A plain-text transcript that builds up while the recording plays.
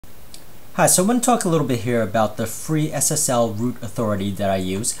Hi, so I want to talk a little bit here about the free SSL root authority that I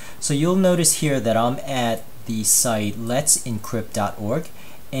use. So you'll notice here that I'm at the site let'sencrypt.org,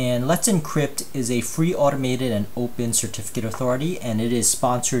 and Let's Encrypt is a free automated and open certificate authority, and it is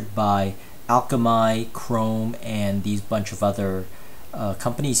sponsored by Alchemy, Chrome, and these bunch of other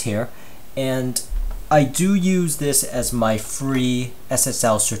companies here. And I do use this as my free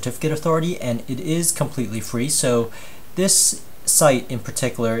SSL certificate authority, and it is completely free. So this site in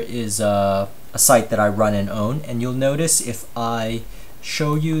particular is a site that I run and own, and you'll notice if I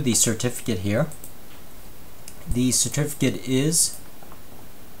show you the certificate here, the certificate is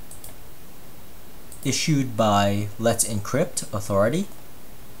issued by Let's Encrypt Authority,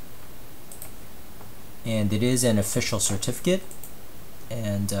 and it is an official certificate,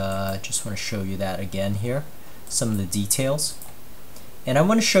 and I just want to show you that again here, some of the details. And I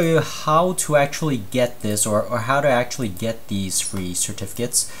want to show you how to actually get this, or how to actually get these free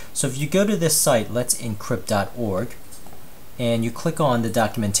certificates. So if you go to this site, let'sencrypt.org, and you click on the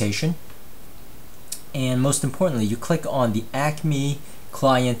documentation, and most importantly, you click on the Acme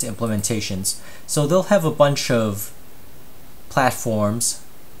client implementations. So they'll have a bunch of platforms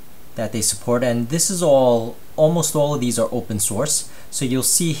that they support, and this is almost all of these are open source. So you'll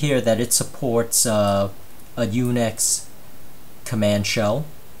see here that it supports a Unix command shell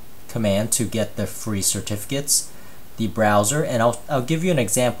command to get the free certificates, the browser, and I'll give you an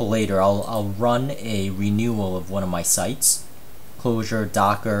example later. I'll run a renewal of one of my sites, Clojure,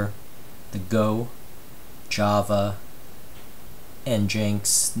 Docker, the Go, Java,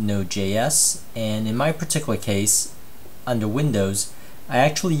 Nginx, Node.js, and in my particular case, under Windows, I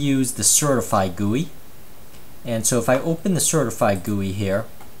actually use the certified GUI. And so if I open the certified GUI here,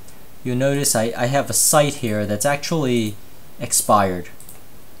 you'll notice I have a site here that's actually expired,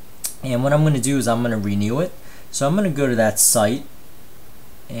 and what I'm going to do is I'm going to renew it. So I'm going to go to that site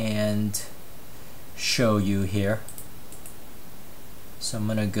and show you here. So I'm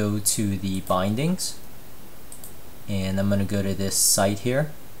going to go to the bindings, and I'm going to go to this site here.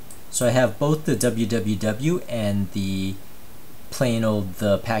 So I have both the www and the plain old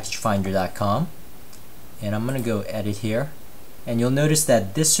thepackagefinder.com, and I'm going to go edit here, and you'll notice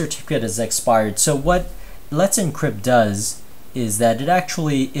that this certificate is expired. So what Let's Encrypt does is that it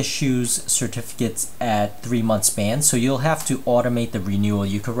actually issues certificates at 3-month span, so you'll have to automate the renewal.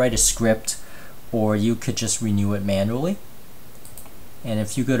 You could write a script, or you could just renew it manually. And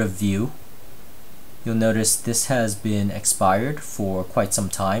if you go to view, you'll notice this has been expired for quite some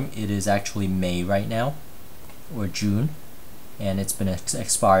time. It is actually May right now, or June, and it's been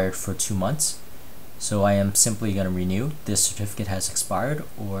expired for 2 months. So I am simply going to renew. This certificate has expired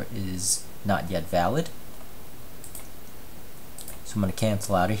or is not yet valid. So I'm going to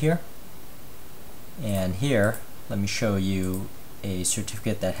cancel out of here, and here let me show you a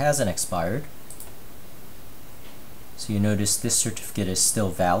certificate that hasn't expired. So you notice this certificate is still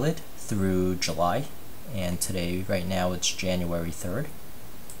valid through July, and today right now it's January 3rd.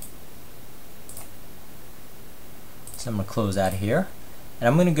 So I'm going to close out of here, and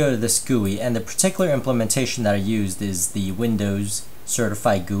I'm going to go to this GUI, and the particular implementation that I used is the Windows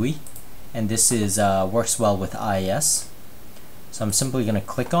certified GUI, and this is works well with IIS. So I'm simply going to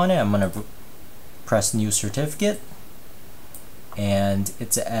click on it. I'm going to press new certificate, and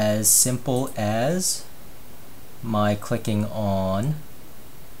it's as simple as my clicking on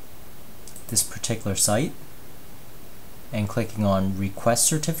this particular site and clicking on request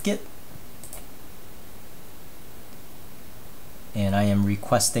certificate, and I am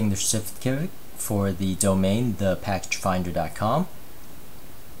requesting the certificate for the domain thepackagefinder.com,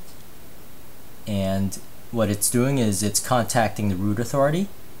 and what it's doing is it's contacting the root authority,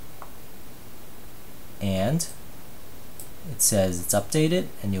 and it says it's updated,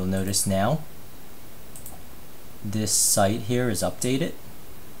 and you'll notice now this site here is updated.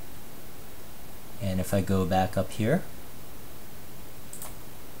 And if I go back up here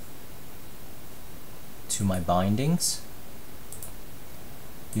to my bindings,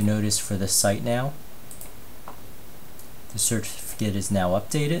 you notice for this site now the certificate is now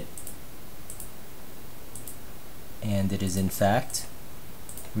updated, and it is in fact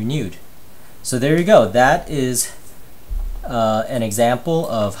renewed. So there you go. That is an example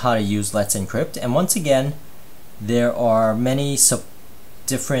of how to use Let's Encrypt. And once again, there are many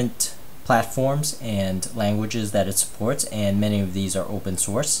different platforms and languages that it supports, and many of these are open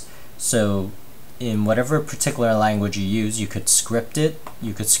source. So in whatever particular language you use, you could script it.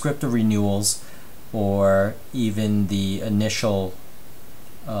 You could script the renewals, or even the initial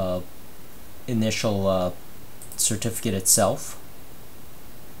certificate itself.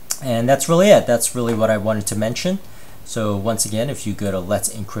 And that's really it. That's really what I wanted to mention. So once again, if you go to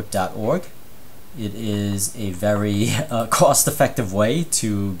let'sencrypt.org, it is a very cost-effective way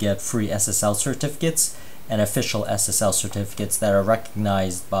to get free SSL certificates and official SSL certificates that are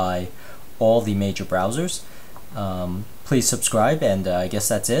recognized by all the major browsers. Please subscribe, and I guess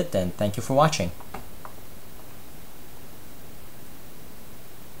that's it, and thank you for watching.